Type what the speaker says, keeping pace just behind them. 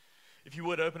If you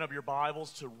would open up your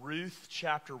Bibles to Ruth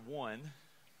chapter 1.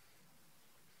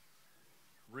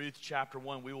 Ruth chapter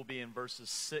 1, we will be in verses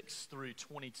 6 through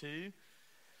 22.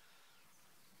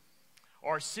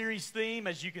 Our series theme,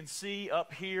 as you can see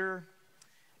up here,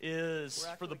 is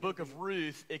for the book of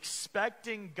Ruth,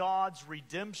 expecting God's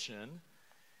redemption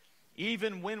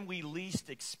even when we least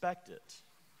expect it.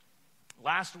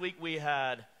 Last week we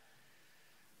had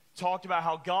talked about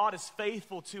how God is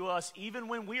faithful to us even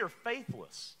when we are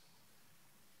faithless.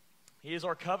 He is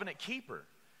our covenant keeper.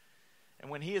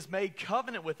 And when He has made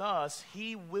covenant with us,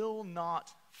 He will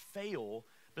not fail.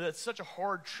 But that's such a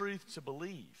hard truth to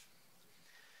believe.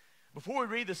 Before we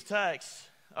read this text,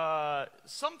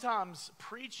 sometimes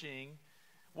preaching,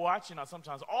 well, actually not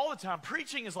sometimes, all the time,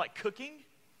 preaching is like cooking.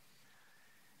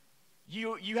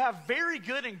 You have very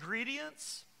good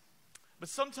ingredients, but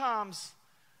sometimes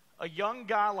a young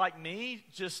guy like me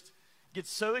just gets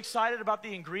so excited about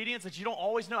the ingredients that you don't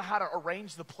always know how to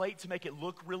arrange the plate to make it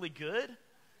look really good.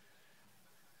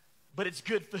 But it's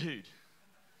good food.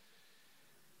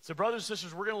 So brothers and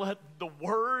sisters, we're going to let the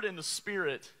Word and the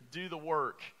Spirit do the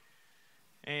work.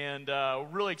 And we're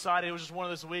really excited. It was just one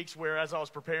of those weeks where as I was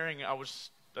preparing, I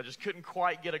just couldn't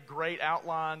quite get a great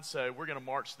outline. So we're going to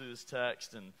march through this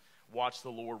text and watch the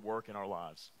Lord work in our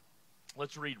lives.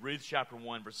 Let's read Ruth chapter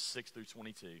 1, verses 6 through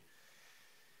 22.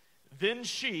 Then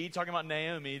she, talking about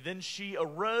Naomi, then she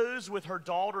arose with her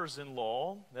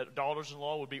daughters-in-law. That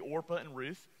daughters-in-law would be Orpah and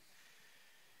Ruth.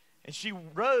 And she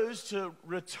rose to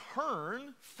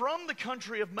return from the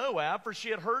country of Moab, for she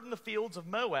had heard in the fields of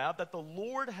Moab that the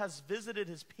Lord has visited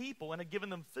His people and had given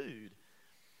them food.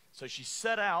 So she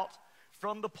set out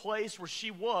from the place where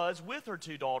she was with her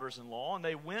two daughters-in-law, and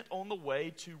they went on the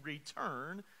way to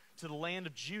return to the land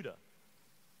of Judah.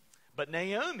 But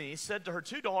Naomi said to her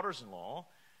two daughters-in-law,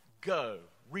 "Go,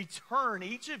 return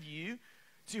each of you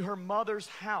to her mother's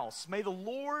house. May the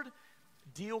Lord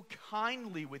deal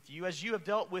kindly with you as you have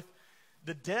dealt with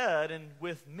the dead and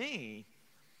with me.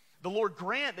 The Lord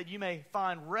grant that you may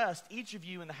find rest, each of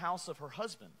you in the house of her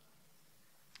husband."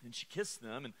 And she kissed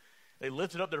them, and they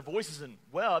lifted up their voices and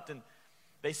wept, and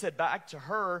they said back to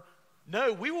her,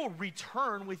 "No, we will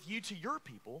return with you to your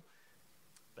people."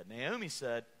 But Naomi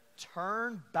said,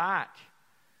 Turn back,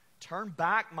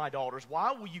 my daughters.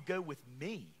 Why will you go with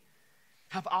me?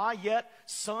 Have I yet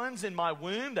sons in my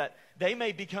womb that they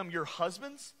may become your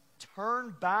husbands?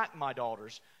 Turn back, my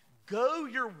daughters. Go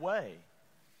your way,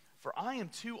 for I am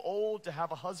too old to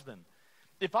have a husband.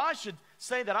 If I should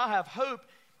say that I have hope,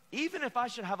 even if I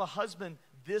should have a husband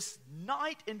this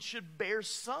night and should bear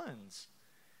sons,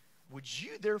 would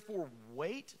you therefore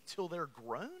wait till they're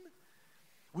grown?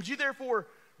 Would you therefore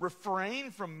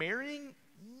refrain from marrying?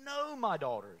 No, my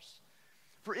daughters,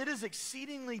 for it is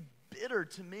exceedingly bitter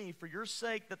to me for your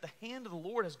sake that the hand of the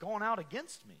Lord has gone out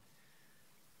against me.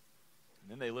 And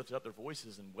then they lifted up their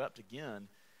voices and wept again.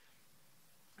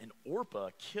 And Orpah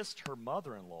kissed her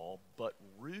mother-in-law, but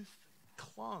Ruth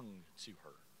clung to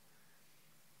her.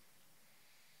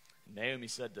 Naomi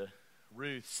said to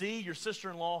Ruth, "See, your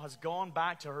sister-in-law has gone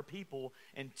back to her people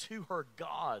and to her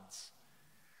gods.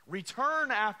 Return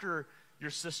after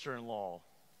your sister-in-law."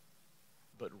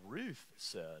 But Ruth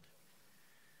said,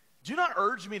 "Do not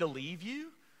urge me to leave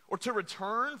you or to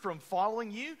return from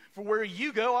following you, for where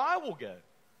you go, I will go.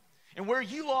 And where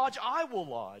you lodge, I will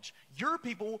lodge. Your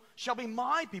people shall be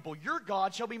my people. Your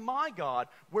God shall be my God.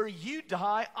 Where you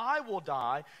die, I will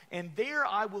die, and there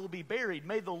I will be buried.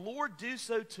 May the Lord do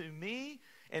so to me,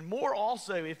 and more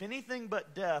also, if anything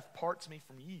but death parts me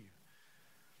from you."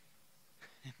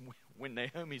 And when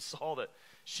Naomi saw that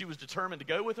she was determined to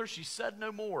go with her, she said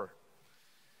no more.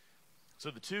 So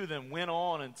the two of them went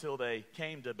on until they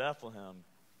came to Bethlehem.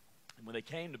 And when they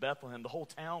came to Bethlehem, the whole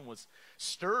town was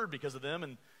stirred because of them.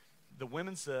 And the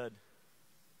women said,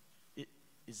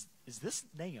 Is this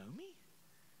Naomi?"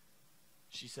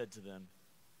 She said to them,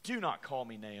 "Do not call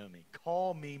me Naomi.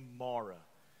 Call me Mara.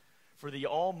 For the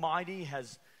Almighty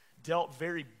has dealt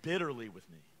very bitterly with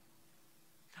me.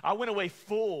 I went away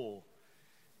full,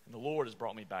 and the Lord has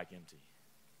brought me back empty.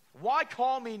 Why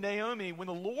call me Naomi when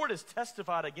the Lord has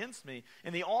testified against me,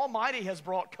 and the Almighty has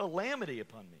brought calamity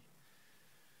upon me?"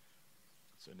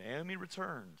 So Naomi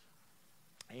returned,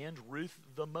 and Ruth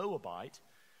the Moabite,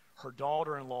 her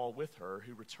daughter-in-law with her,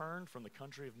 who returned from the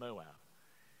country of Moab.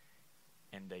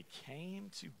 And they came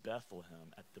to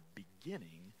Bethlehem at the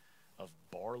beginning of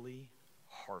barley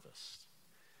harvest.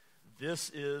 This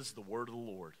is the word of the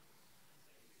Lord.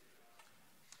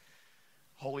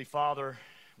 Holy Father,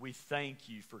 we thank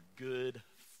you for good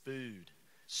food,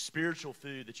 spiritual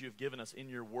food that you have given us in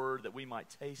your word, that we might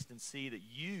taste and see that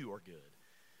you are good.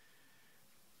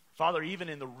 Father, even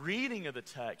in the reading of the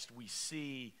text, we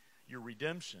see your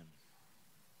redemption.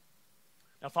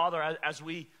 Now, Father, as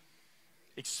we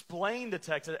explain the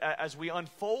text, as we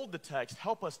unfold the text,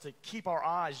 help us to keep our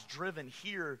eyes driven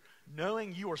here,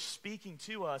 knowing you are speaking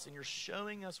to us and you're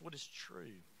showing us what is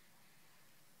true.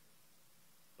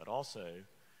 But also,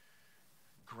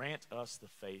 grant us the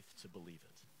faith to believe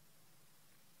it.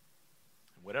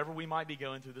 And whatever we might be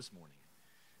going through this morning,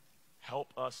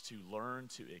 help us to learn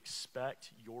to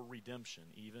expect your redemption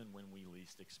even when we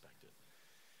least expect it.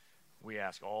 We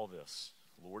ask all this,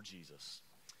 Lord Jesus,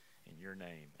 in your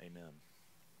name, amen.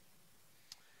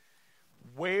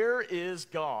 Where is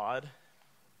God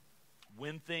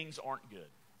when things aren't good?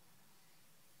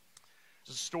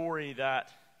 It's a story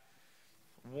that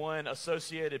one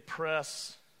Associated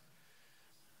Press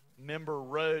member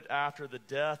wrote after the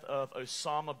death of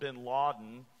Osama bin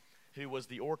Laden, who was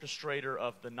the orchestrator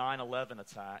of the 9/11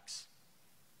 attacks.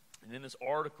 And in this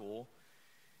article,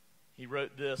 he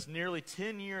wrote this: nearly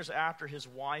 10 years after his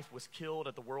wife was killed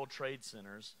at the World Trade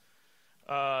Centers,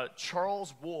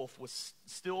 Charles Wolfe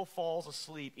still falls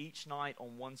asleep each night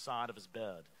on one side of his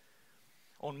bed.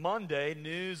 On Monday,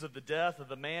 news of the death of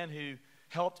the man who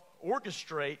helped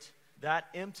orchestrate that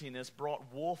emptiness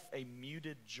brought Wolfe a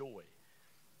muted joy.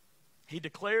 He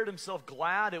declared himself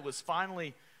glad it was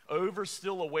finally over,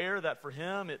 still aware that for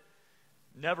him it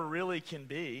never really can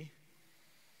be.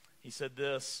 He said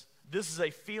this is a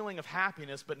feeling of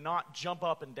happiness, but not jump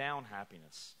up and down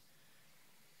happiness.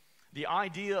 The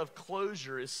idea of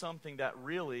closure is something that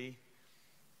really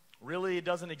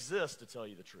doesn't exist, to tell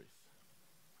you the truth.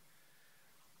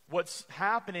 What's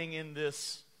happening in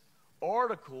this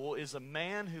article is a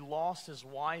man who lost his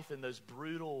wife in those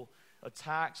brutal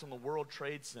attacks on the World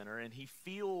Trade Center, and he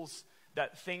feels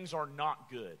that things are not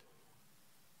good.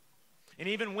 And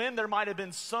even when there might have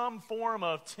been some form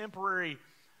of temporary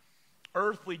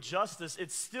earthly justice,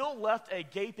 it still left a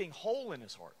gaping hole in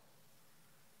his heart.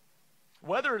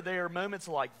 Whether they are moments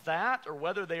like that or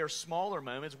whether they are smaller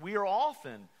moments, we are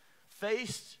often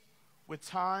faced with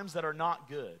times that are not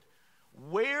good.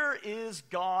 Where is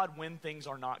God when things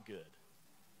are not good?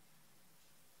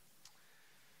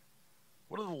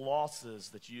 What are the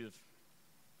losses that you've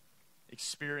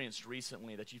experienced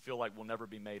recently that you feel like will never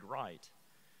be made right?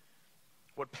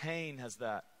 What pain has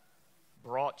that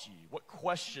brought you? What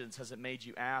questions has it made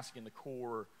you ask in the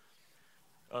core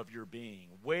of your being?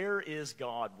 Where is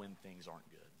God when things aren't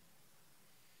good?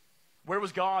 Where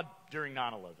was God during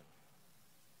 9/11?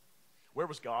 Where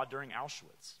was God during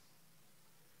Auschwitz?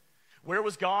 Where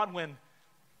was God when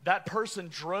that person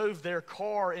drove their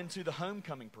car into the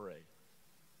homecoming parade?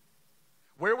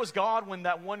 Where was God when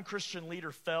that one Christian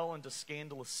leader fell into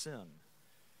scandalous sin?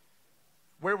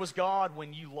 Where was God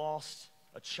when you lost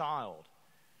a child,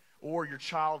 or your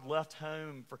child left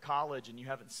home for college and you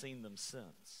haven't seen them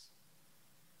since?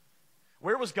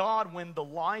 Where was God when the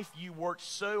life you worked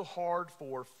so hard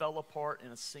for fell apart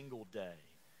in a single day?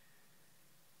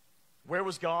 Where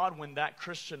was God when that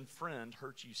Christian friend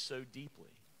hurt you so deeply?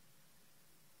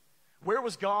 Where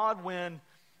was God when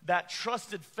that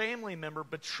trusted family member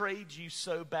betrayed you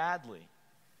so badly?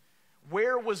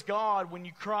 Where was God when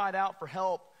you cried out for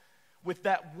help with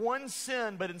that one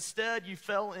sin, but instead you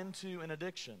fell into an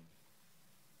addiction?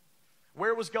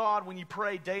 Where was God when you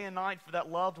prayed day and night for that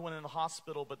loved one in the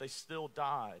hospital, but they still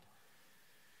died?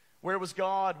 Where was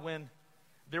God when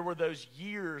there were those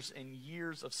years and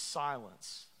years of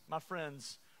silence? My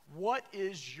friends, what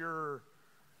is your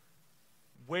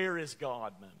where is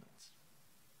God moment?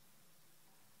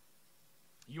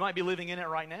 You might be living in it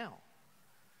right now.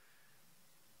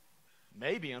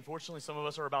 Maybe, unfortunately, some of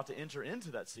us are about to enter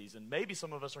into that season. Maybe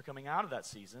some of us are coming out of that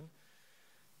season.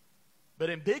 But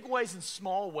in big ways and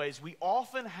small ways, we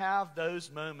often have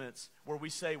those moments where we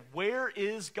say, where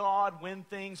is God when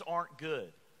things aren't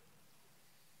good?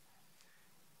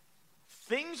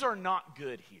 Things are not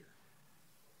good here.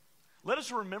 Let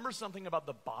us remember something about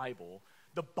the Bible.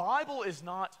 The Bible is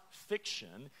not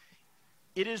fiction.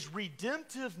 It is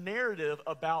redemptive narrative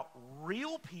about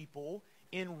real people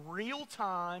in real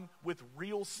time with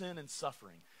real sin and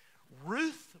suffering.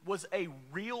 Ruth was a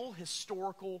real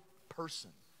historical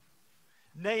person.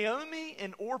 Naomi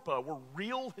and Orpah were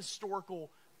real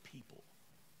historical people.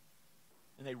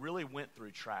 And they really went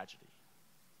through tragedy.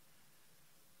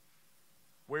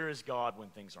 Where is God when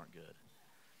things aren't good?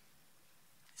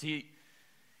 See,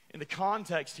 in the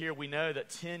context here, we know that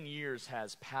 10 years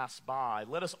has passed by.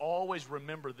 Let us always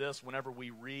remember this whenever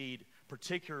we read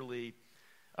particularly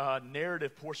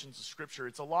narrative portions of Scripture.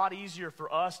 It's a lot easier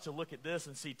for us to look at this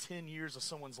and see 10 years of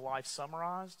someone's life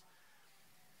summarized.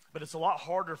 But it's a lot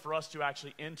harder for us to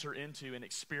actually enter into and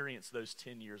experience those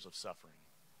 10 years of suffering.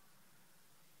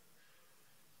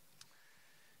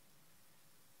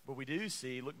 But we do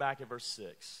see, look back at verse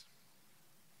 6.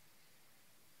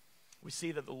 We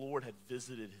see that the Lord had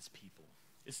visited his people.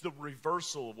 It's the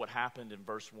reversal of what happened in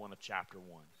verse 1 of chapter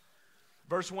 1.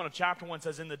 Verse 1 of chapter 1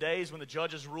 says, in the days when the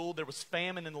judges ruled, there was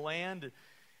famine in the land,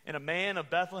 and a man of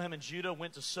Bethlehem in Judah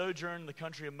went to sojourn in the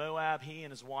country of Moab, he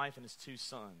and his wife and his 2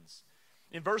 sons.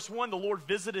 In verse 1, the Lord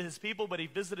visited his people, but he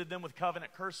visited them with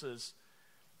covenant curses.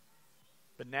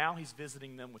 But now he's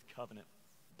visiting them with covenant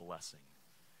blessing.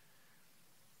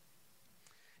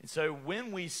 And so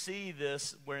when we see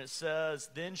this, where it says,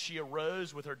 then she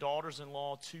arose with her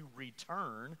daughters-in-law to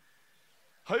return,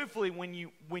 hopefully when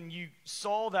you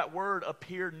saw that word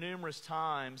appear numerous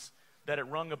times, that it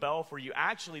rung a bell for you.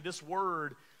 Actually, this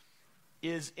word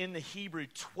is in the Hebrew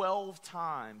 12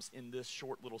 times in this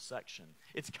short little section.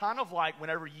 It's kind of like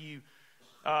whenever you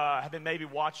have been maybe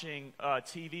watching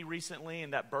TV recently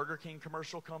and that Burger King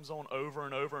commercial comes on over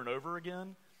and over and over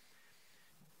again.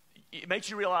 It makes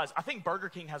you realize, I think Burger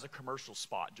King has a commercial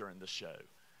spot during this show.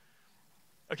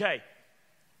 Okay,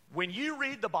 when you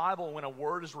read the Bible, when a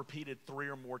word is repeated 3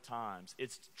 or more times,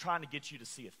 it's trying to get you to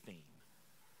see a theme.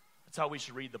 That's how we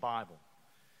should read the Bible.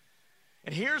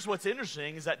 And here's what's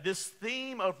interesting, is that this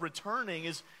theme of returning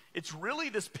it's really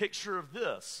this picture of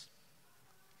this.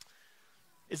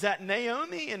 Is that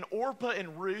Naomi and Orpah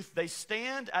and Ruth, they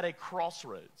stand at a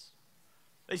crossroads.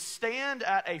 They stand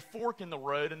at a fork in the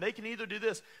road, and they can either do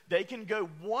this. They can go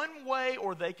one way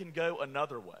or they can go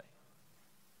another way.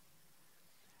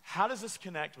 How does this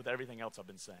connect with everything else I've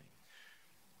been saying?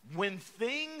 When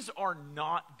things are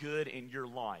not good in your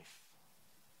life,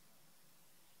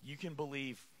 you can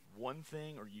believe one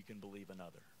thing or you can believe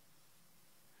another.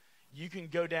 You can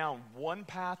go down one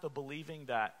path of believing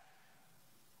that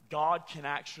God can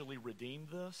actually redeem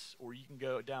this, or you can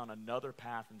go down another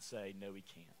path and say, no, he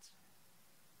can't.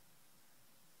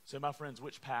 So, my friends,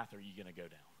 which path are you going to go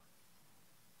down?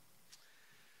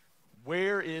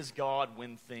 Where is God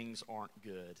when things aren't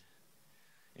good?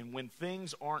 And when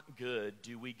things aren't good,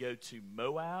 do we go to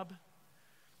Moab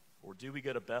or do we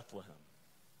go to Bethlehem?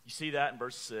 You see that in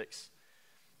verse 6.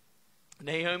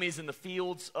 Naomi's in the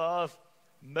fields of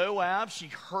Moab. She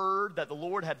heard that the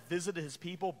Lord had visited his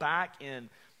people back in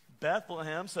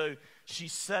Bethlehem. So she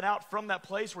set out from that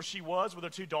place where she was with her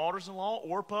 2 daughters-in-law,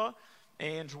 Orpah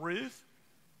and Ruth.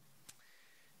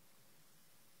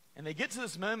 And they get to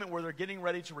this moment where they're getting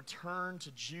ready to return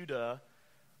to Judah.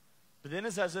 But then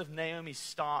it's as if Naomi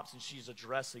stops and she's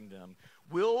addressing them.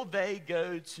 Will they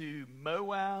go to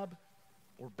Moab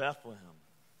or Bethlehem?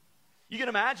 You can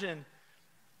imagine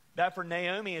that for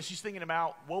Naomi, as she's thinking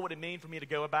about what would it mean for me to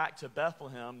go back to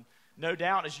Bethlehem, no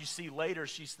doubt as you see later,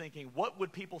 she's thinking, what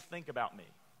would people think about me?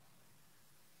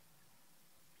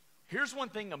 Here's one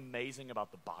thing amazing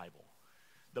about the Bible.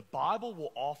 The Bible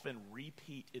will often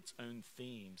repeat its own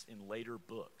themes in later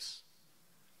books.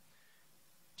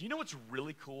 Do you know what's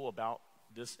really cool about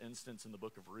this instance in the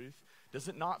book of Ruth? Does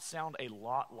it not sound a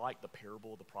lot like the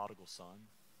parable of the prodigal son?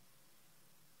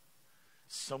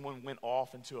 Someone went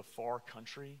off into a far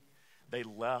country. They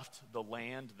left the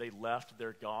land. They left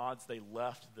their gods. They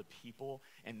left the people.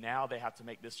 And now they have to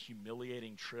make this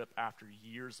humiliating trip after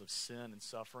years of sin and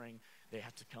suffering. They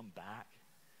have to come back.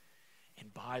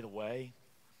 And by the way,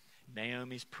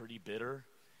 Naomi's pretty bitter,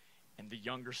 and the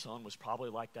younger son was probably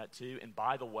like that too. And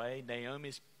by the way,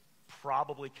 Naomi's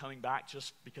probably coming back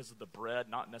just because of the bread,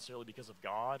 not necessarily because of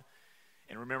God.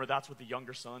 And remember, that's what the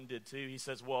younger son did too. He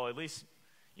says, well, at least,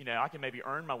 I can maybe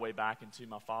earn my way back into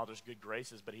my father's good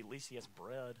graces, but at least he has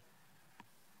bread.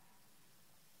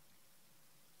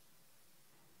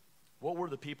 What were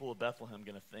the people of Bethlehem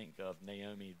going to think of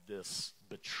Naomi, this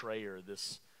betrayer,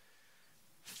 this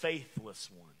faithless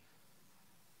one?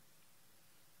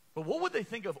 But what would they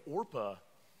think of Orpah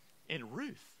and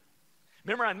Ruth?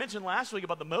 Remember I mentioned last week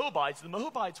about the Moabites. The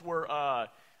Moabites were,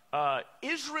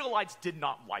 Israelites did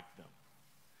not like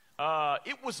them.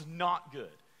 It was not good.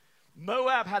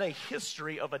 Moab had a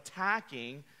history of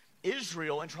attacking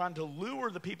Israel and trying to lure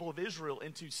the people of Israel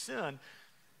into sin.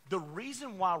 The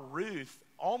reason why Ruth,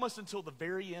 almost until the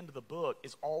very end of the book,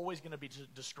 is always going to be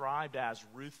described as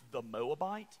Ruth the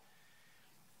Moabite,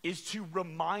 is to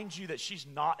remind you that she's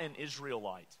not an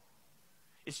Israelite.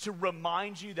 It's to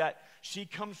remind you that she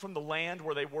comes from the land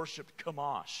where they worshiped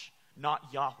Chemosh, not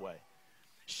Yahweh.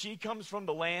 She comes from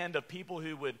the land of people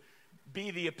who would be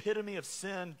the epitome of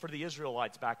sin for the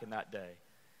Israelites back in that day.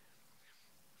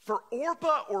 For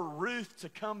Orpah or Ruth to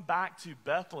come back to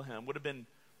Bethlehem would have been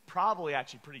probably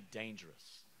actually pretty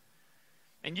dangerous.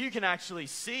 And you can actually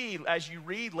see, as you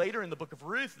read later in the book of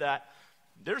Ruth, that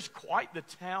there's quite the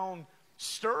town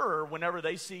stir whenever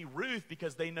they see Ruth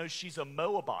because they know she's a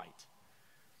Moabite.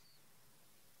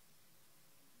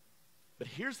 But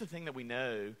here's the thing that we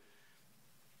know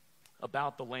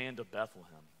about the land of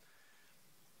Bethlehem.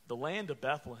 The land of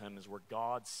Bethlehem is where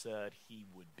God said he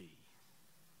would be.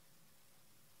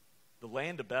 The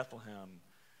land of Bethlehem,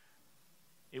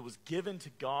 it was given to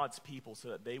God's people so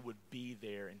that they would be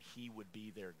there and he would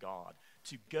be their God.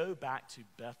 To go back to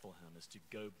Bethlehem is to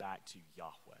go back to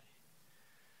Yahweh.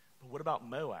 But what about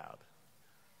Moab?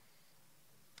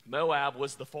 Moab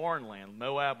was the foreign land.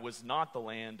 Moab was not the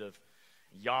land of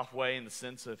Yahweh in the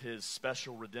sense of his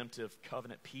special redemptive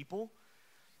covenant people.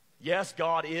 Yes,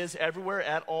 God is everywhere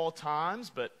at all times,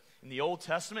 but in the Old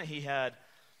Testament, he had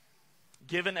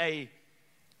given a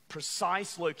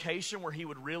precise location where he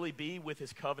would really be with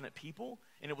his covenant people,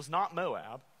 and it was not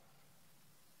Moab.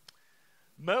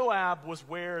 Moab was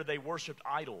where they worshiped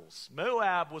idols.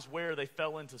 Moab was where they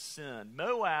fell into sin.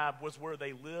 Moab was where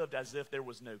they lived as if there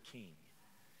was no king.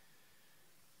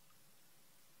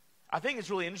 I think it's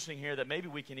really interesting here that maybe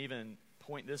we can even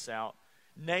point this out.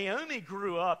 Naomi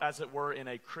grew up, as it were, in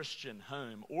a Christian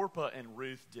home. Orpah and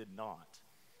Ruth did not.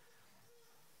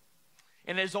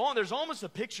 And there's almost a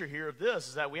picture here of this,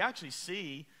 is that we actually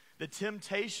see the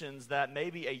temptations that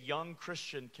maybe a young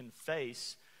Christian can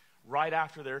face right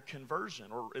after their conversion,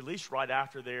 or at least right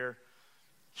after they're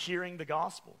hearing the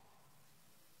gospel.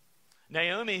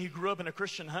 Naomi, who grew up in a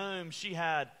Christian home, she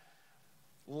had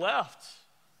left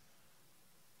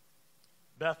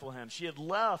Bethlehem. She had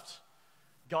left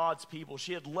God's people.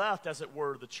 She had left, as it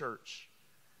were, the church.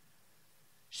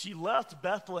 She left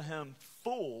Bethlehem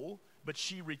full, but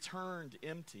she returned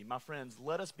empty. My friends,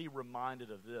 let us be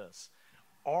reminded of this.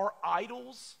 Our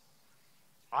idols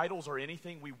are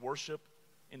anything we worship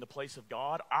in the place of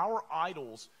God. Our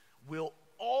idols will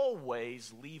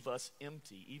always leave us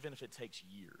empty, even if it takes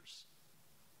years.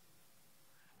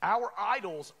 Our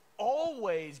idols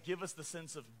always give us the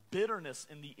sense of bitterness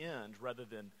in the end rather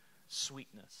than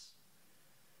sweetness.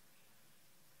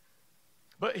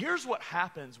 But here's what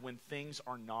happens when things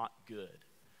are not good.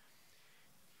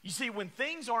 You see, when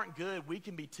things aren't good, we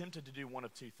can be tempted to do one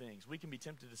of two things. We can be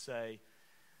tempted to say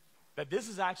that this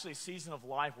is actually a season of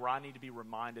life where I need to be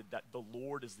reminded that the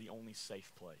Lord is the only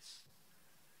safe place.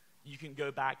 You can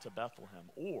go back to Bethlehem.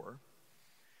 Or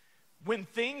when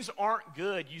things aren't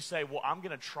good, you say, well, I'm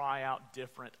going to try out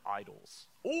different idols.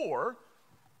 Or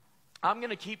I'm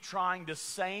going to keep trying the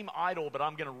same idol, but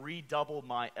I'm going to redouble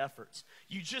my efforts.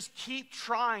 You just keep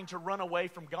trying to run away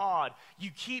from God. You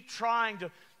keep trying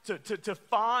to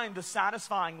find the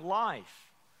satisfying life.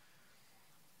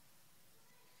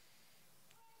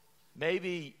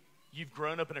 Maybe you've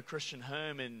grown up in a Christian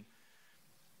home, and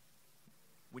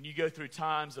when you go through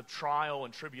times of trial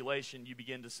and tribulation, you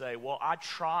begin to say, well, I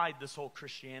tried this whole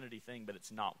Christianity thing, but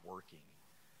it's not working.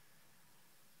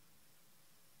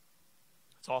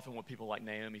 It's often what people like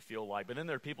Naomi feel like. But then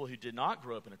there are people who did not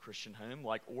grow up in a Christian home,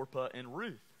 like Orpah and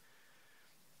Ruth.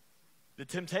 The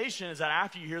temptation is that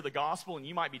after you hear the gospel, and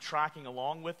you might be tracking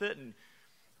along with it,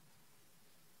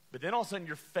 but then all of a sudden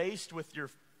you're faced with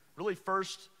your really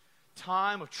first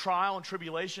time of trial and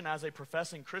tribulation as a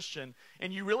professing Christian,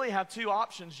 and you really have two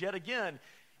options yet again: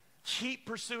 keep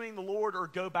pursuing the Lord or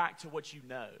go back to what you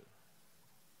know.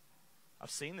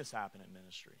 I've seen this happen in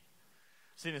ministry.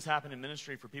 I've seen this happen in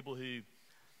ministry for people who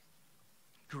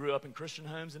grew up in Christian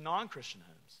homes and non-Christian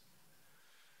homes.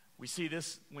 We see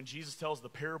this when Jesus tells the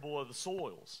parable of the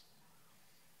soils.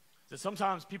 That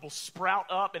sometimes people sprout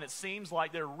up and it seems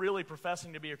like they're really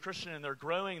professing to be a Christian, and they're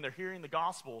growing, they're hearing the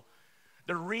gospel,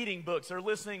 they're reading books, they're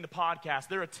listening to podcasts,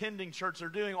 they're attending church, they're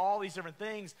doing all these different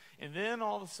things, and then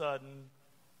all of a sudden,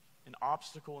 an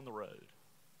obstacle in the road.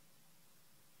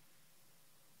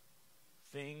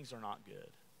 Things are not good.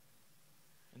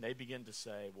 And they begin to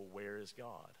say, well, where is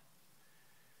God?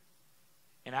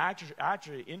 And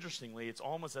actually, interestingly, it's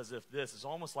almost as if it's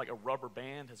almost like a rubber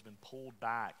band has been pulled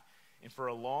back. And for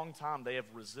a long time, they have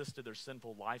resisted their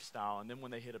sinful lifestyle. And then when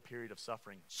they hit a period of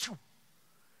suffering,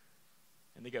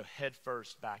 and they go head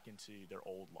first back into their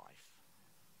old life.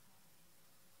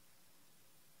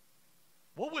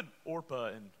 What would Orpah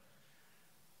and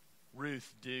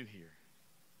Ruth do here?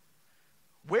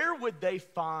 Where would they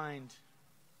find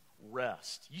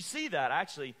rest? You see that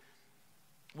actually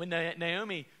when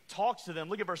Naomi talks to them.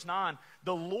 Look at verse 9.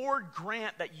 The Lord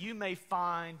grant that you may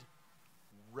find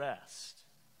rest.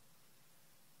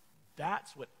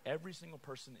 That's what every single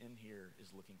person in here is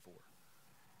looking for.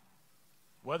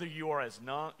 Whether you are as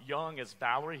young as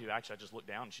Valerie, who actually I just looked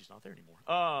down and she's not there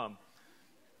anymore.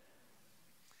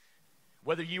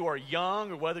 Whether you are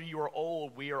young or whether you are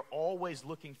old, we are always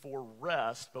looking for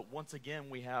rest. But once again,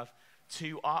 we have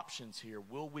two options here.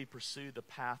 Will we pursue the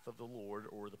path of the Lord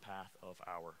or the path of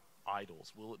our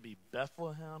idols? Will it be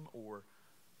Bethlehem or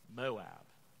Moab.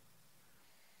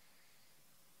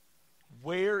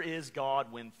 Where is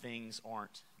God when things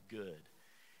aren't good?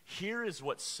 Here is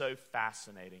what's so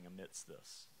fascinating amidst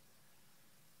this,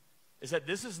 is that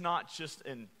this is not just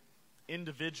an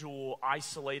individual,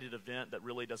 isolated event that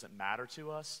really doesn't matter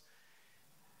to us.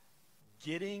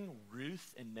 Getting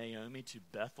Ruth and Naomi to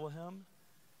Bethlehem,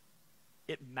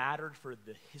 it mattered for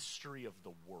the history of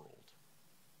the world.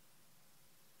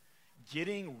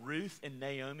 Getting Ruth and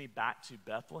Naomi back to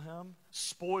Bethlehem,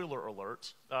 spoiler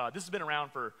alert, this has been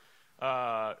around for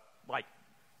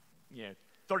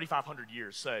 3,500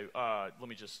 years. So let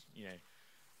me just,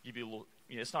 give you a little,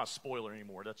 it's not a spoiler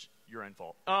anymore. That's your own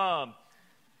fault.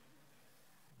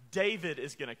 David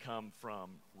is going to come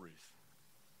from Ruth.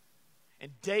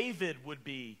 And David would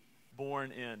be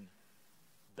born in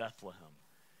Bethlehem.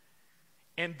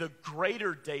 And the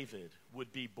greater David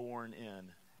would be born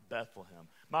in Bethlehem.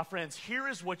 My friends, here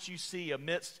is what you see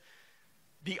amidst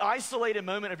the isolated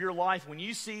moment of your life when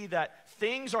you see that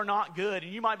things are not good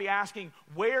and you might be asking,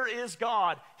 where is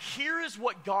God? Here is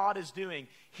what God is doing.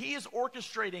 He is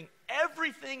orchestrating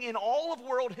everything in all of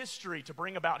world history to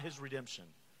bring about his redemption.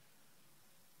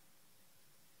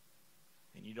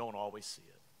 And you don't always see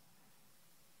it.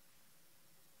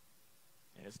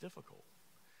 And it's difficult.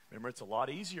 Remember, it's a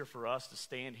lot easier for us to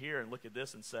stand here and look at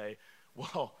this and say,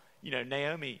 well,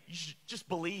 Naomi, you should just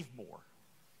believe more.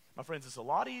 My friends, it's a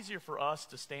lot easier for us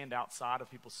to stand outside of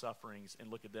people's sufferings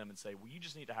and look at them and say, well, you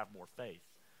just need to have more faith,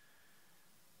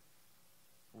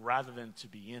 rather than to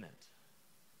be in it.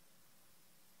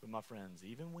 But my friends,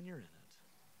 even when you're in it,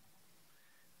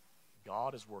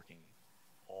 God is working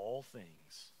all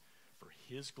things for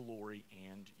his glory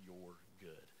and your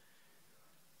good.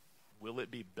 Will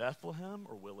it be Bethlehem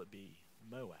or will it be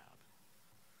Moab?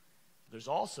 There's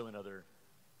also another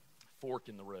fork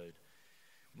in the road.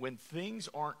 When things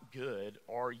aren't good,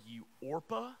 are you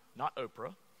Orpah, not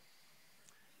Oprah?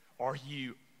 Are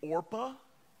you Orpah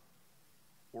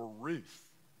or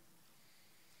Ruth?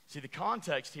 See, the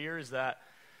context here is that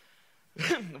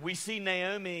we see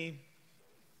Naomi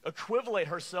equivalent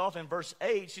herself in verse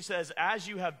 8. She says, as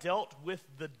you have dealt with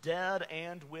the dead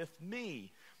and with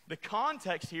me. The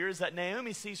context here is that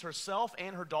Naomi sees herself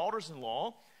and her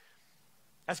daughters-in-law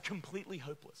as completely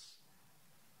hopeless,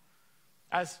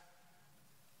 as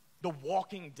the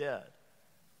walking dead.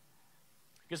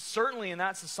 Because certainly in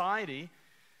that society,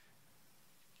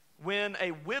 when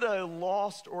a widow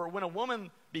lost, or when a woman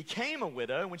became a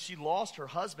widow, when she lost her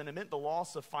husband, it meant the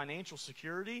loss of financial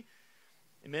security.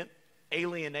 It meant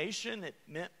alienation. It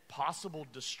meant possible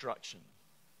destruction.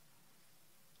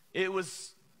 It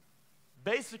was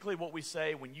basically what we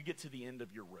say when you get to the end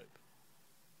of your rope.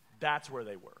 That's where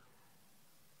they were.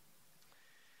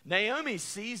 Naomi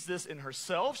sees this in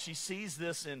herself. She sees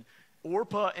this in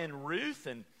Orpah and Ruth.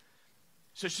 And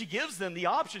so she gives them the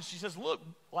option. She says, look,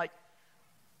 why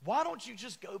don't you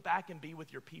just go back and be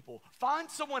with your people? Find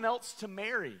someone else to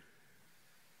marry.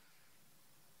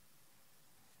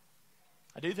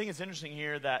 I do think it's interesting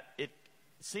here that it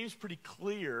seems pretty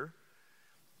clear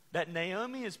that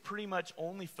Naomi is pretty much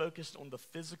only focused on the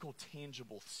physical,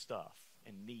 tangible stuff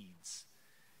and needs,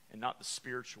 and not the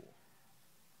spiritual.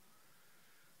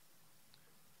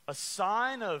 A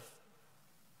sign of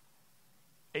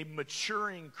a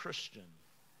maturing Christian,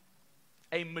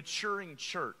 a maturing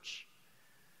church,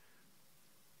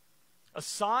 a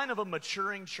sign of a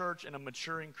maturing church and a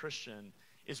maturing Christian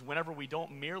is whenever we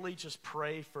don't merely just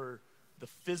pray for the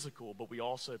physical, but we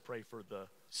also pray for the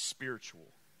spiritual.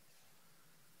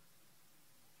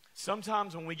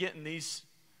 Sometimes when we get in these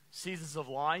seasons of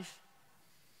life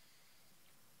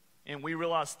and we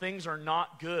realize things are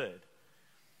not good,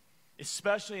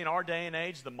 especially in our day and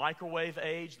age, the microwave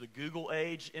age, the Google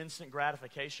age, instant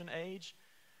gratification age.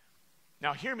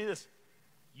 Now hear me this,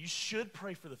 you should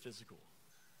pray for the physical.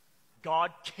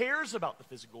 God cares about the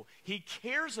physical. He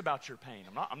cares about your pain.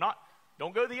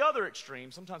 Don't go the other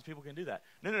extreme. Sometimes people can do that.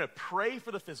 No. Pray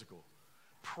for the physical.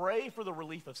 Pray for the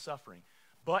relief of suffering.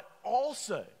 But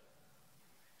also,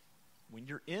 when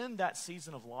you're in that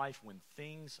season of life when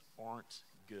things aren't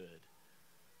good,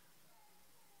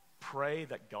 pray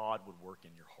that God would work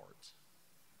in your heart.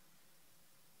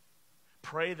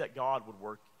 Pray that God would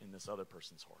work in this other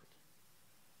person's heart.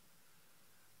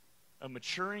 A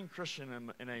maturing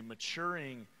Christian and a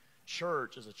maturing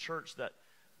church is a church that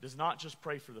does not just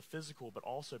pray for the physical, but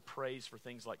also prays for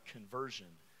things like conversion,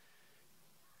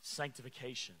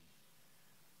 sanctification,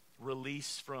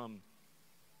 release from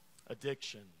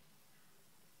addiction,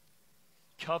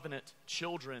 covenant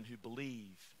children who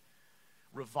believe,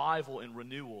 revival and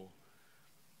renewal,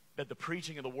 that the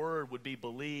preaching of the word would be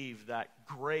believed, that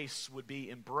grace would be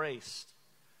embraced.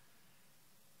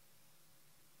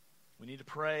 We need to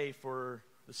pray for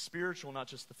the spiritual, not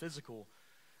just the physical.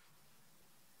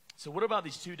 So what about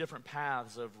these two different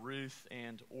paths of Ruth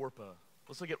and Orpah?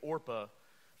 Let's look at Orpah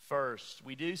first.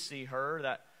 We do see her,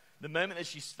 that the moment that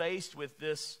she's faced with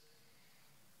this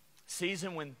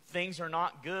season when things are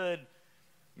not good,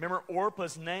 remember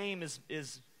Orpah's name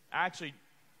is actually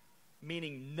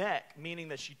meaning neck, meaning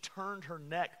that she turned her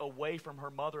neck away from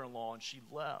her mother-in-law and she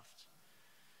left.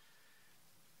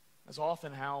 That's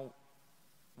often how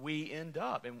we end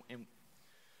up. And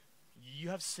you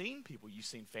have seen people, you've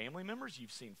seen family members,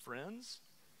 you've seen friends,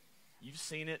 you've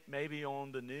seen it maybe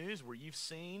on the news where you've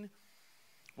seen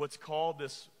what's called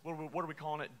this, what are we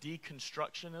calling it,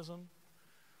 deconstructionism?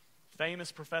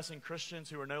 Famous professing Christians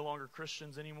who are no longer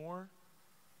Christians anymore.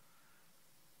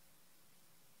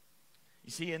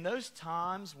 You see, in those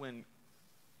times when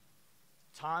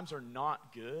times are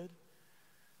not good,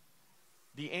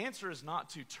 the answer is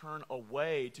not to turn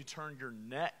away, to turn your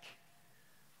neck,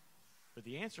 but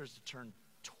the answer is to turn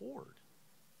toward.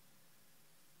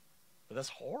 But that's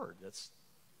hard.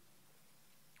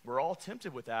 We're all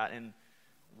tempted with that, and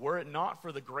were it not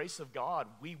for the grace of God,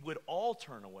 we would all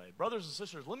turn away. Brothers and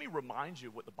sisters, let me remind you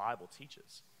of what the Bible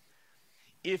teaches.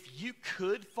 If you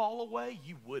could fall away,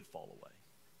 you would fall away.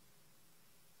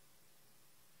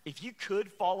 If you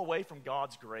could fall away from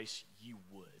God's grace, you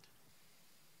would.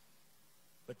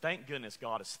 But thank goodness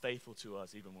God is faithful to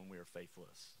us even when we are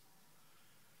faithless.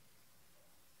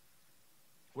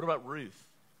 What about Ruth?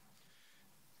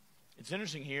 It's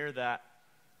interesting here that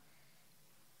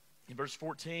in verse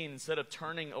 14, instead of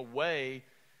turning away,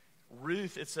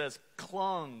 Ruth, it says,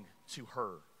 clung to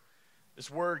her. This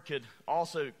word could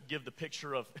also give the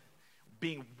picture of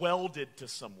being welded to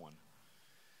someone.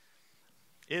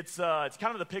 It's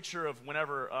kind of the picture of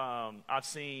whenever I've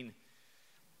seen,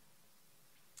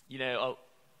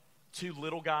 two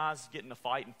little guys get in a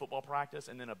fight in football practice,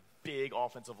 and then a big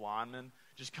offensive lineman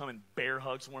just come and bear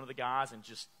hugs one of the guys, and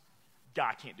just,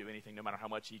 guy can't do anything no matter how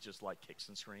much he just kicks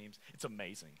and screams. It's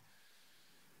amazing.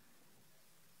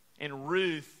 And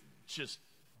Ruth just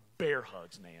bear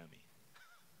hugs Naomi,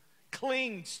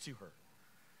 clings to her.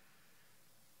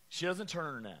 She doesn't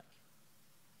turn her neck.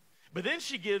 But then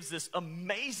she gives this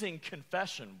amazing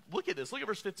confession. Look at this. Look at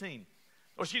verse 15.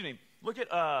 Look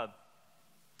at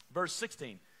verse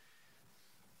 16.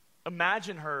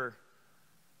 Imagine her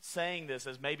saying this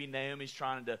as maybe Naomi's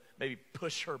trying to maybe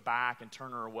push her back and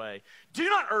turn her away. Do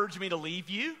not urge me to leave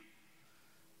you.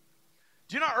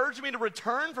 Do not urge me to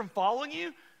return from following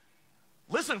you.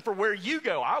 Listen, for where you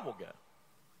go, I will go.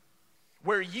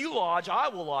 Where you lodge, I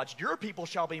will lodge. Your people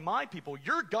shall be my people.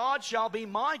 Your God shall be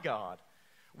my God.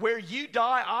 Where you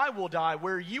die, I will die.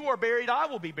 Where you are buried, I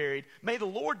will be buried. May the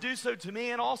Lord do so to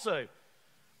me and also,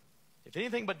 if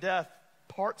anything but death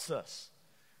parts us.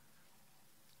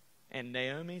 And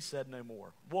Naomi said no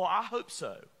more. Well, I hope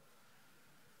so.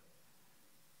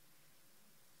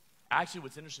 Actually,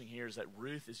 what's interesting here is that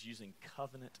Ruth is using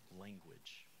covenant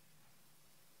language.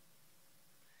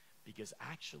 Because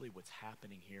actually what's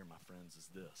happening here, my friends, is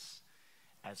this.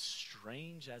 As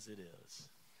strange as it is,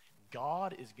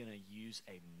 God is going to use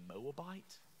a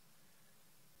Moabite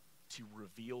to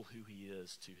reveal who he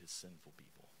is to his sinful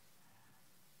people.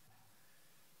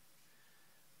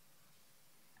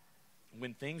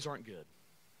 When things aren't good,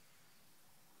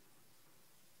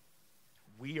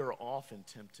 we are often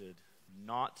tempted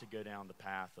not to go down the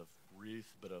path of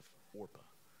Ruth, but of Orpah.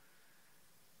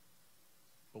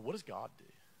 But what does God do?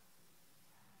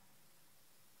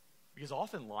 Because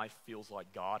often life feels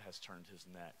like God has turned his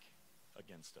neck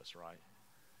against us, right?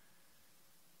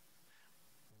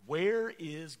 Where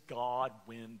is God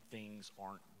when things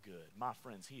aren't good? My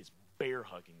friends, he is bear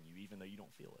hugging you even though you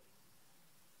don't feel it.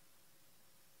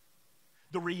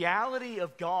 The reality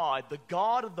of God, the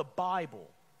God of the Bible,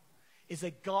 is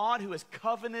a God who has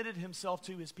covenanted himself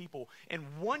to his people. And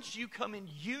once you come in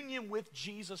union with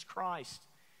Jesus Christ,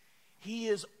 he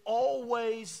is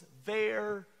always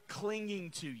there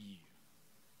clinging to you.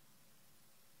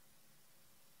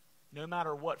 No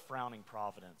matter what frowning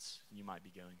providence you might be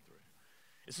going through.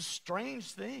 It's a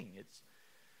strange thing.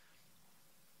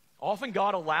 Often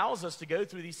God allows us to go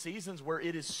through these seasons where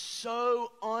it is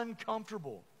so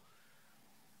uncomfortable.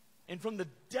 And from the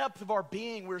depth of our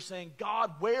being, we're saying,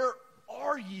 God, where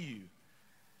are you? And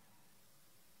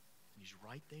he's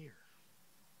right there.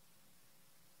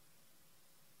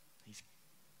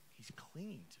 He's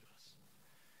clinging to us.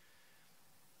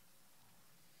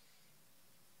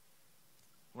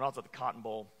 When I was at the Cotton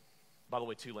Bowl, by the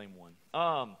way, Tulane won.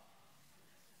 I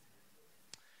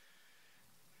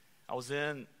was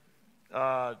in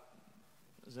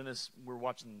this, we were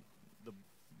watching the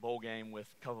bowl game with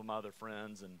a couple of my other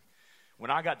friends, and When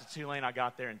I got to Tulane, I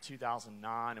got there in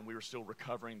 2009, and we were still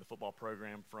recovering the football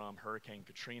program from Hurricane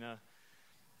Katrina.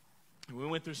 And we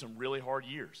went through some really hard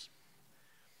years.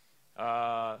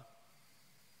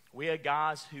 We had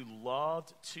guys who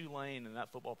loved Tulane and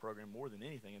that football program more than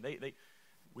anything, and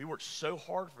we worked so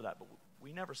hard for that, but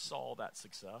we never saw that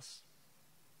success.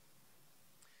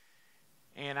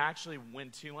 And actually,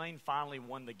 when Tulane finally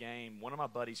won the game, one of my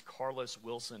buddies, Carlos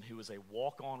Wilson, who was a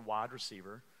walk-on wide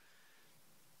receiver,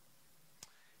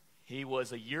 he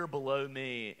was a year below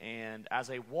me, and as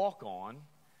a walk-on,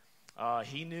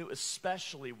 he knew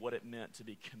especially what it meant to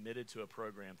be committed to a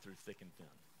program through thick and thin.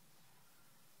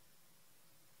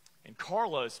 And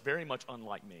Carlos, very much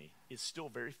unlike me, is still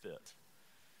very fit.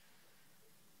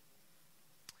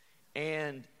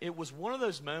 And it was one of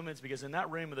those moments, because in that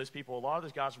room with those people, a lot of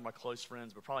those guys were my close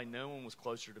friends, but probably no one was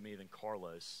closer to me than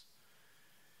Carlos.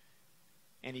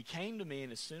 And he came to me,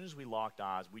 and as soon as we locked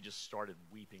eyes, we just started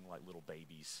weeping like little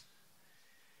babies.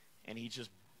 And he just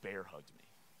bear hugged me.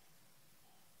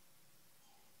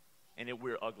 And we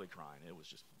were ugly crying. It was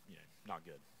just, not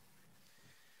good.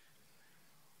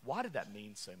 Why did that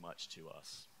mean so much to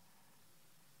us?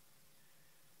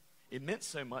 It meant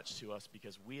so much to us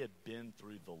because we had been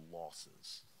through the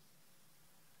losses.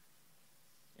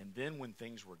 And then when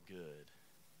things were good,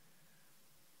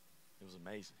 it was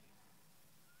amazing.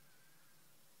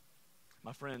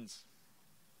 My friends,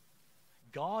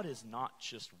 God is not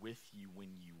just with you when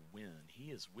you win.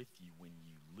 He is with you when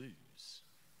you lose.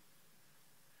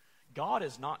 God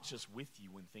is not just with you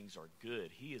when things are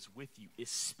good. He is with you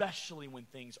especially when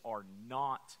things are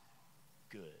not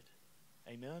good.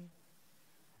 Amen?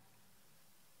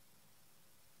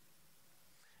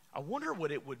 I wonder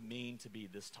what it would mean to be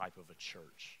this type of a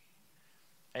church.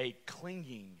 A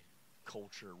clinging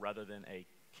culture rather than a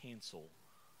cancel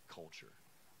culture.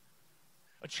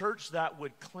 A church that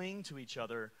would cling to each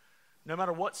other no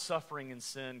matter what suffering and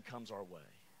sin comes our way.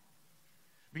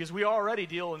 Because we already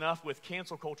deal enough with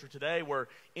cancel culture today where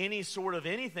any sort of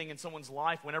anything in someone's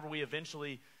life, whenever we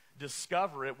eventually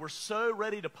discover it, we're so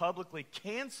ready to publicly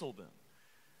cancel them.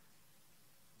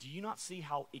 Do you not see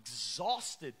how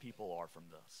exhausted people are from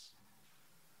this?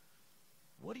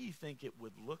 What do you think it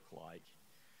would look like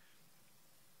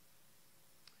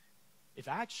if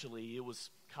actually it was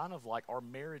kind of like our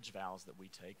marriage vows that we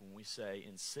take when we say,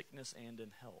 in sickness and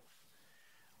in health,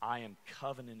 I am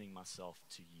covenanting myself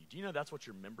to you. Do you know that's what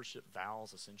your membership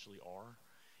vows essentially are?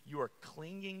 You are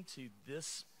clinging to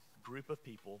this group of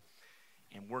people,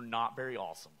 and we're not very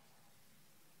awesome.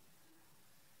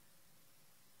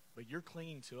 But you're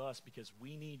clinging to us because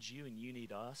we need you and you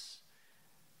need us,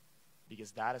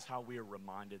 because that is how we are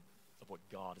reminded of what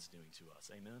God is doing to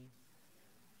us. Amen?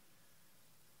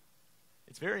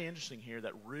 It's very interesting here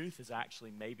that Ruth is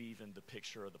actually maybe even the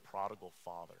picture of the prodigal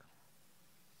father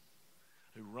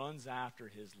who runs after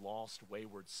his lost,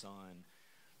 wayward son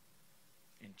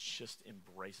and just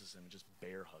embraces him, just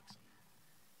bear hugs him.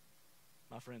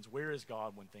 My friends, where is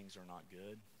God when things are not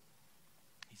good?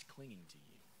 He's clinging to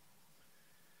you.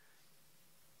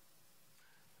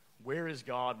 Where is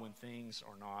God when things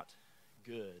are not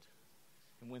good?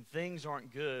 And when things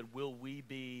aren't good, will we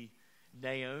be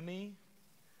Naomi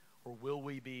or will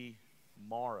we be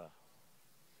Mara?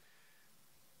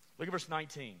 Look at verse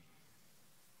 19.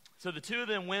 So the two of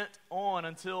them went on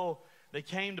until they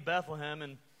came to Bethlehem,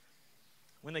 and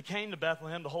when they came to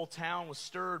Bethlehem, the whole town was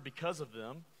stirred because of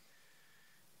them.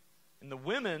 And the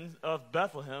women of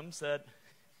Bethlehem said,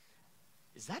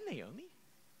 "Is that Naomi?"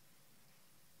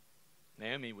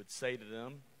 Naomi would say to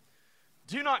them,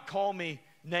 "Do not call me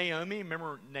Naomi."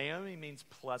 Remember, Naomi means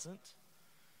pleasant.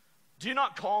 "Do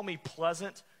not call me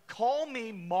pleasant. Call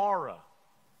me Mara."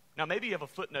 Now, maybe you have a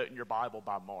footnote in your Bible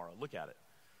by Mara. Look at it.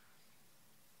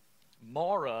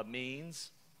 Mara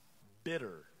means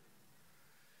bitter.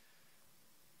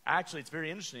 Actually, it's very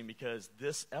interesting because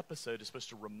this episode is supposed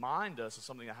to remind us of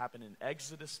something that happened in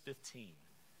Exodus 15.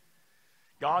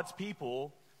 God's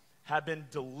people have been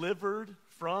delivered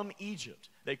from Egypt.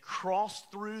 They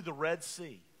crossed through the Red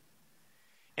Sea.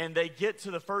 And they get to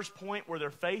the first point where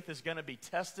their faith is going to be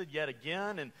tested yet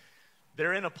again. And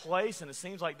they're in a place, and it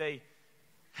seems like they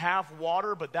have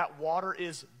water, but that water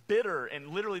is bitter. And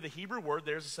literally the Hebrew word,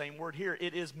 there's the same word here.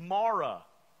 It is Mara.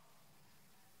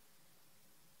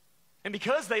 And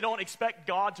because they don't expect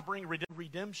God to bring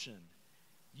redemption,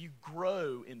 you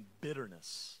grow in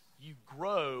bitterness. You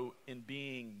grow in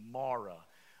being Mara.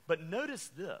 But notice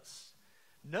this.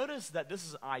 Notice that this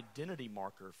is an identity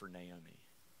marker for Naomi.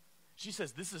 She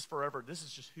says, this is forever. This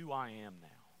is just who I am now.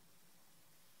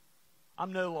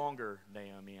 I'm no longer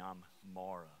Naomi. I'm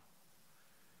Mara.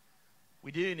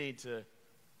 We do need to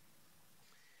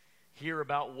hear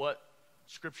about what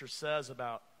Scripture says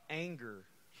about anger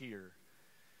here.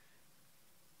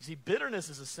 You see, bitterness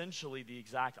is essentially the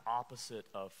exact opposite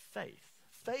of faith.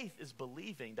 Faith is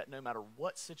believing that no matter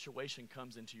what situation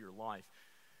comes into your life,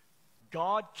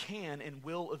 God can and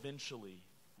will eventually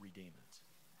redeem it.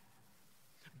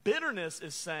 Bitterness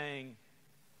is saying,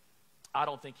 I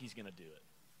don't think he's going to do it.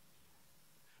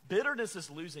 Bitterness is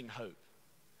losing hope.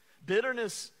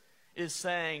 Bitterness is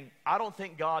saying, I don't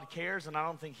think God cares and I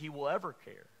don't think he will ever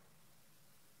care.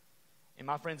 And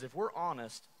my friends, if we're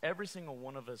honest, every single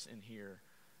one of us in here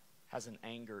has an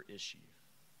anger issue.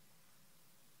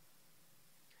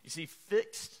 You see,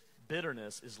 fixed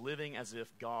bitterness is living as if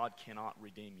God cannot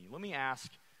redeem you. Let me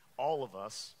ask all of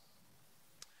us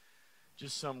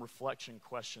just some reflection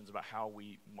questions about how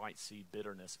we might see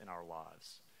bitterness in our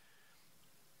lives.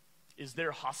 Is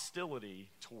there hostility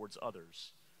towards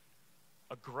others?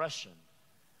 Aggression?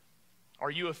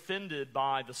 Are you offended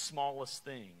by the smallest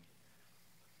thing?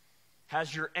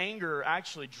 Has your anger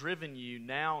actually driven you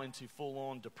now into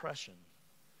full-on depression?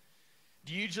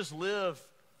 Do you just live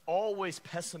always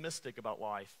pessimistic about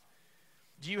life?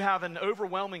 Do you have an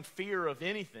overwhelming fear of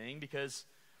anything because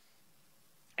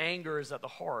anger is at the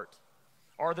heart?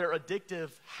 Are there addictive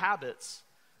habits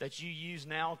that you use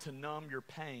now to numb your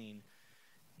pain?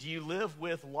 Do you live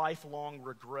with lifelong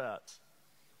regret?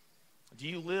 Do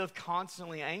you live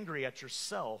constantly angry at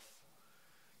yourself?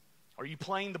 Are you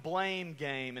playing the blame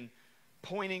game and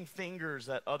pointing fingers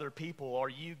at other people? Are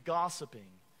you gossiping?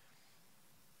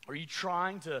 Are you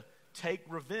trying to take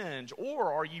revenge,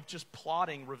 or are you just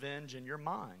plotting revenge in your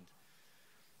mind?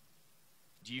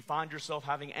 Do you find yourself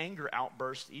having anger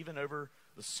outbursts even over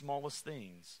the smallest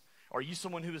things? Are you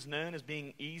someone who is known as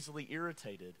being easily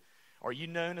irritated? Are you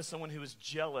known as someone who is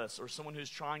jealous or someone who's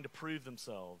trying to prove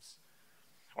themselves?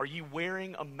 Are you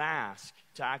wearing a mask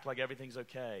to act like everything's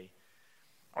okay?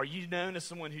 Are you known as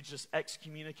someone who just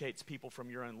excommunicates people from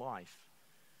your own life?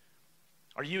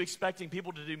 Are you expecting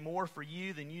people to do more for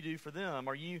you than you do for them?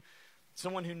 Are you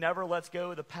someone who never lets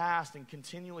go of the past and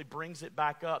continually brings it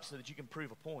back up so that you can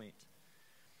prove a point?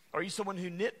 Are you someone who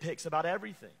nitpicks about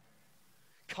everything,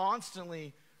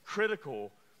 constantly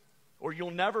critical, or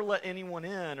you'll never let anyone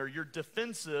in, or you're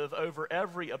defensive over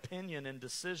every opinion and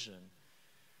decision?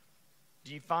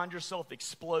 Do you find yourself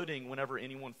exploding whenever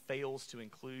anyone fails to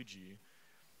include you?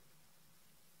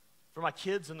 For my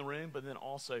kids in the room, but then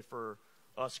also for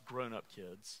us grown-up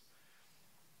kids,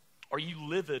 are you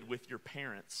livid with your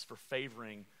parents for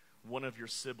favoring one of your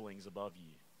siblings above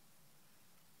you?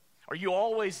 Are you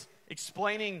always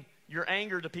explaining your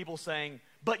anger to people saying,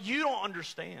 but you don't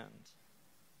understand?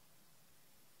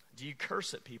 Do you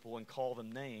curse at people and call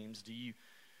them names? Do you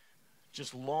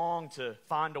just long to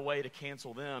find a way to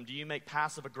cancel them? Do you make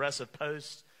passive-aggressive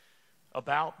posts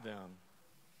about them?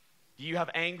 Do you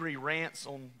have angry rants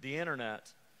on the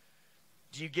internet?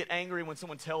 Do you get angry when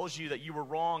someone tells you that you were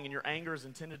wrong and your anger is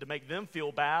intended to make them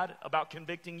feel bad about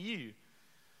convicting you?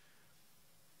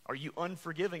 Are you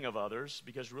unforgiving of others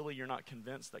because really you're not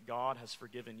convinced that God has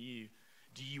forgiven you?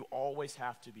 Do you always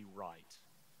have to be right?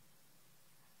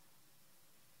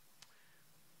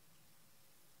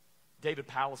 David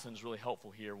Pallison is really helpful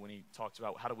here when he talks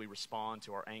about how do we respond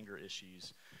to our anger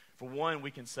issues. For one, we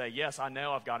can say, yes, I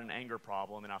know I've got an anger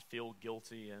problem and I feel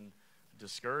guilty and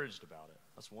discouraged about it.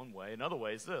 That's one way. Another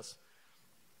way is this.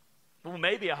 Well,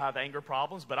 maybe I have anger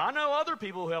problems, but I know other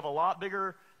people who have a lot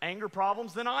bigger anger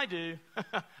problems than I do.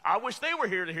 I wish they were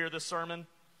here to hear this sermon.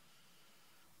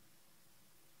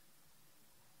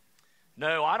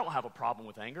 No, I don't have a problem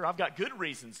with anger. I've got good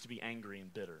reasons to be angry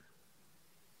and bitter.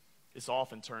 This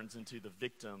often turns into the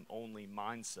victim-only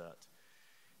mindset.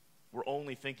 We're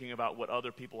only thinking about what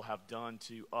other people have done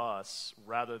to us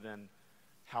rather than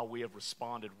how we have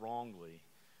responded wrongly.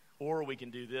 Or we can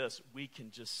do this. We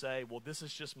can just say, well, this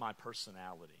is just my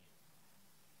personality.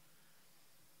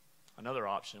 Another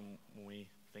option when we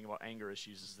think about anger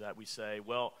issues is that we say,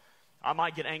 well, I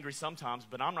might get angry sometimes,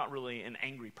 but I'm not really an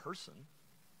angry person.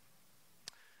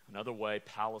 Another way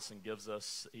Pallison gives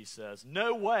us, he says,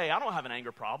 no way, I don't have an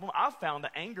anger problem. I've found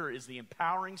that anger is the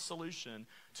empowering solution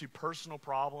to personal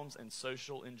problems and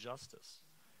social injustice.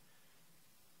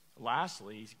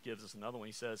 Lastly, he gives us another one.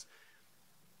 He says,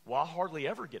 well, I hardly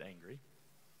ever get angry.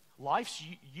 Life's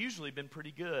usually been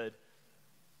pretty good,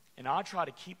 and I try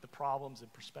to keep the problems in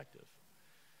perspective.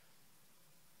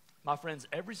 My friends,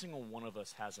 every single one of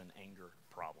us has an anger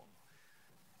problem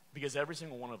because every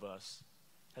single one of us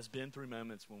has been through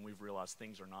moments when we've realized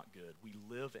things are not good. We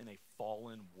live in a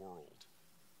fallen world.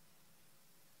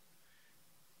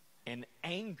 And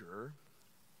anger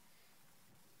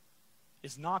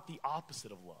is not the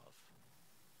opposite of love.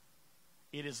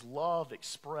 It is love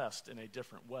expressed in a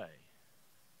different way.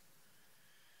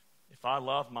 if I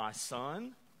love my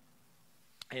son,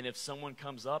 and if someone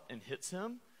comes up and hits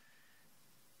him,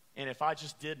 and if I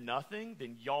just did nothing,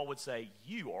 then y'all would say,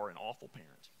 you are an awful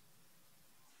parent.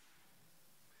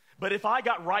 But if I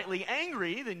got rightly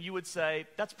angry, then you would say,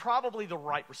 that's probably the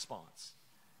right response.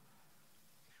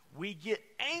 We get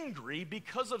angry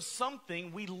because of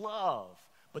something we love.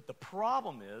 But the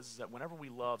problem is that whenever we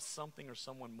love something or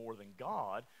someone more than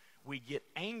God, we get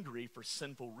angry for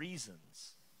sinful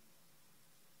reasons.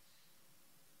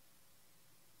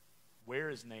 Where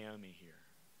is Naomi here?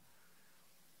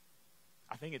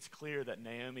 I think it's clear that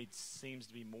Naomi seems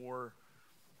to be more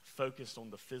focused on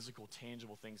the physical,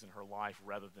 tangible things in her life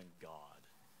rather than God.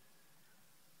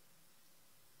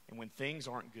 And when things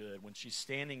aren't good, when she's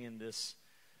standing in this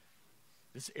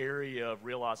area of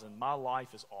realizing my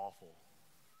life is awful,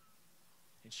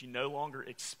 and she no longer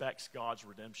expects God's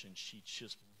redemption, she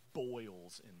just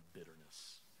boils in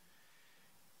bitterness.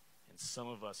 And some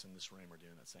of us in this room are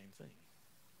doing that same thing.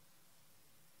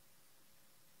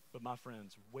 But my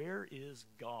friends, where is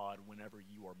God whenever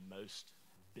you are most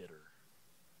bitter?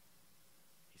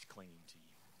 He's clinging to you.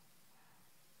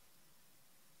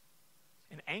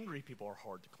 And angry people are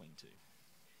hard to cling to.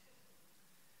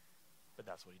 But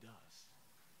that's what he does.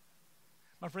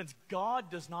 My friends, God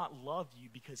does not love you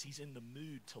because he's in the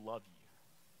mood to love you.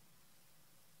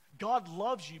 God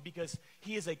loves you because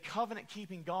he is a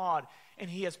covenant-keeping God, and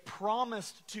he has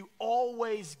promised to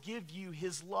always give you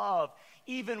his love,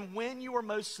 even when you are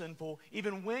most sinful,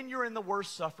 even when you're in the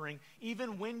worst suffering,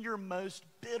 even when you're most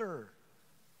bitter.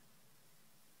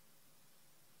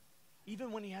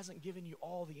 Even when he hasn't given you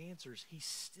all the answers, he's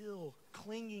still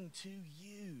clinging to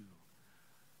you.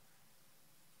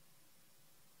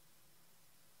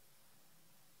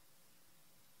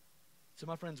 So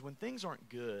my friends, when things aren't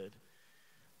good,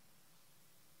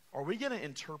 are we going to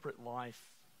interpret life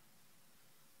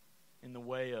in the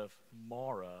way of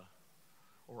Mara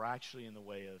or actually in the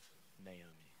way of Naomi?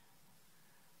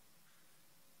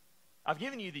 I've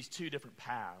given you these two different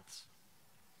paths.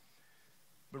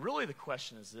 But really the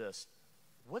question is this: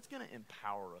 what's going to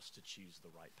empower us to choose the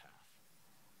right path?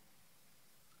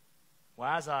 Well,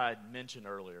 as I mentioned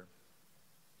earlier,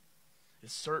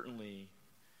 it certainly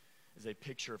is a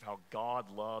picture of how God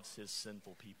loves his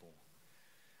sinful people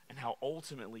and how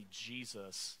ultimately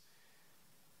Jesus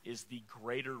is the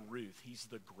greater Ruth. He's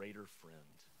the greater friend.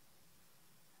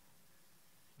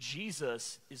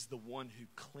 Jesus is the one who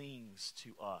clings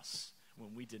to us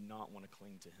when we did not want to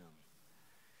cling to him.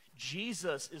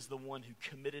 Jesus is the one who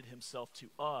committed himself to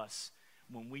us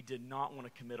when we did not want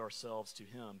to commit ourselves to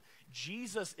him.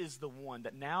 Jesus is the one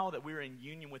that now that we're in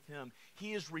union with him,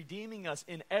 he is redeeming us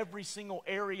in every single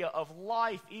area of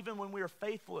life, even when we are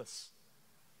faithless.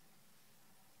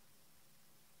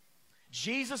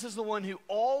 Jesus is the one who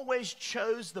always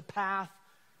chose the path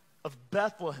of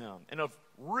Bethlehem and of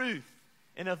Ruth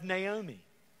and of Naomi.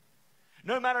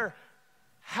 No matter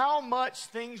how much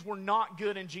things were not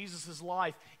good in Jesus'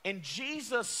 life, and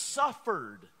Jesus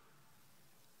suffered.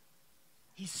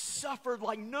 He suffered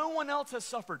like no one else has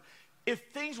suffered. If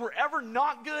things were ever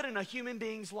not good in a human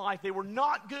being's life, they were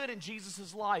not good in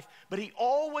Jesus' life, but he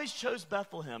always chose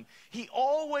Bethlehem. He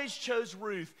always chose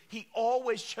Ruth. He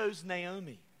always chose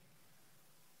Naomi.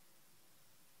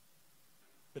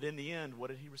 But in the end, what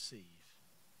did he receive?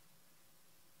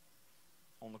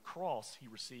 On the cross, he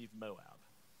received Moab.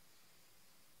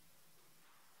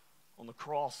 On the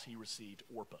cross, he received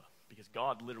Orpah, because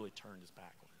God literally turned his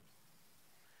back on him.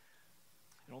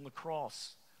 And on the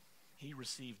cross, he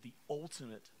received the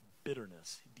ultimate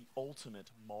bitterness, the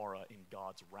ultimate Mara in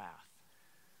God's wrath.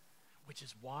 Which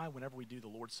is why whenever we do the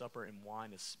Lord's Supper and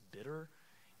wine is bitter,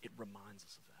 it reminds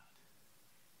us of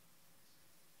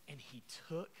that. And he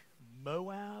took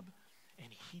Moab,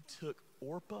 and he took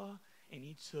Orpah, and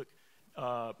he took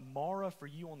Mara for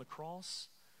you on the cross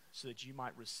so that you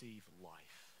might receive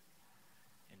life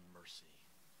and mercy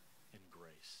and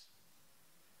grace.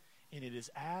 And it is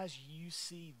as you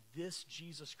see this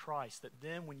Jesus Christ that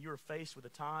then when you're faced with a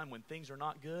time when things are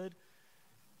not good,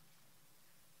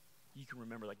 you can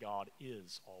remember that God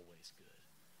is always good.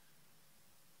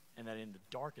 And that in the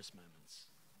darkest moments,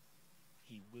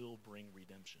 he will bring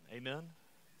redemption. Amen?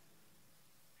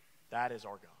 That is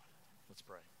our God. Let's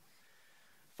pray.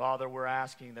 Father, we're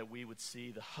asking that we would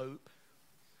see the hope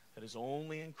that is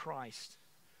only in Christ.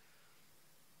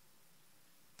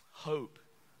 Hope,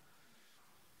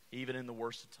 even in the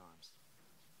worst of times.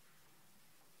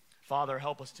 Father,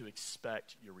 help us to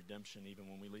expect your redemption even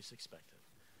when we least expect it.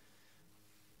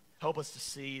 Help us to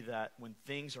see that when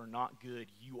things are not good,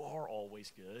 you are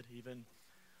always good, even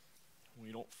when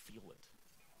we don't feel it.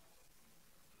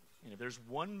 And if there's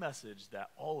one message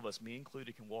that all of us, me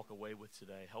included, can walk away with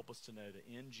today, help us to know that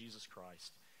in Jesus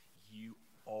Christ, you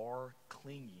are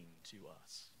clinging to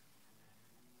us.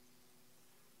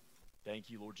 Thank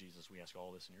you, Lord Jesus. We ask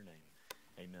all this in your name.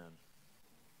 Amen.